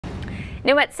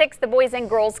New at 6, the Boys and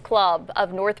Girls Club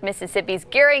of North Mississippi is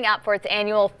gearing up for its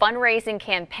annual fundraising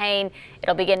campaign.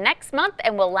 It'll begin next month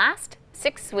and will last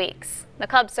 6 weeks. The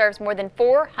club serves more than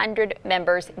 400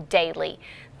 members daily.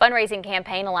 The fundraising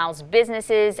campaign allows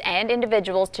businesses and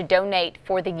individuals to donate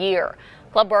for the year.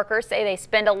 Club workers say they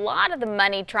spend a lot of the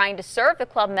money trying to serve the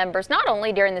club members not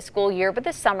only during the school year but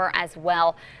this summer as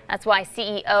well. That's why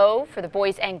CEO for the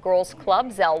Boys and Girls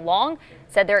Club, Zell Long,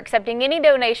 said they're accepting any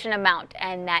donation amount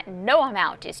and that no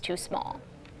amount is too small.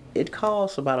 It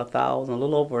costs about a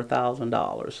little over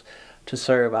 $1,000 to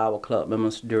serve our club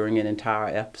members during an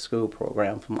entire after-school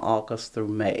program from August through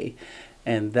May.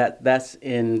 And that's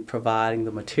in providing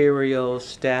the materials,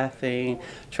 staffing,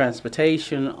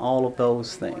 transportation, all of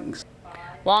those things.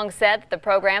 Long said that the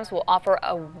programs will offer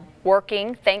a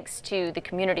working thanks to the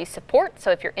community support. So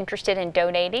if you're interested in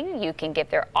donating, you can give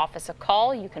their office a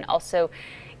call. You can also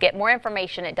get more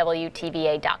information at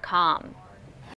WTVA.com.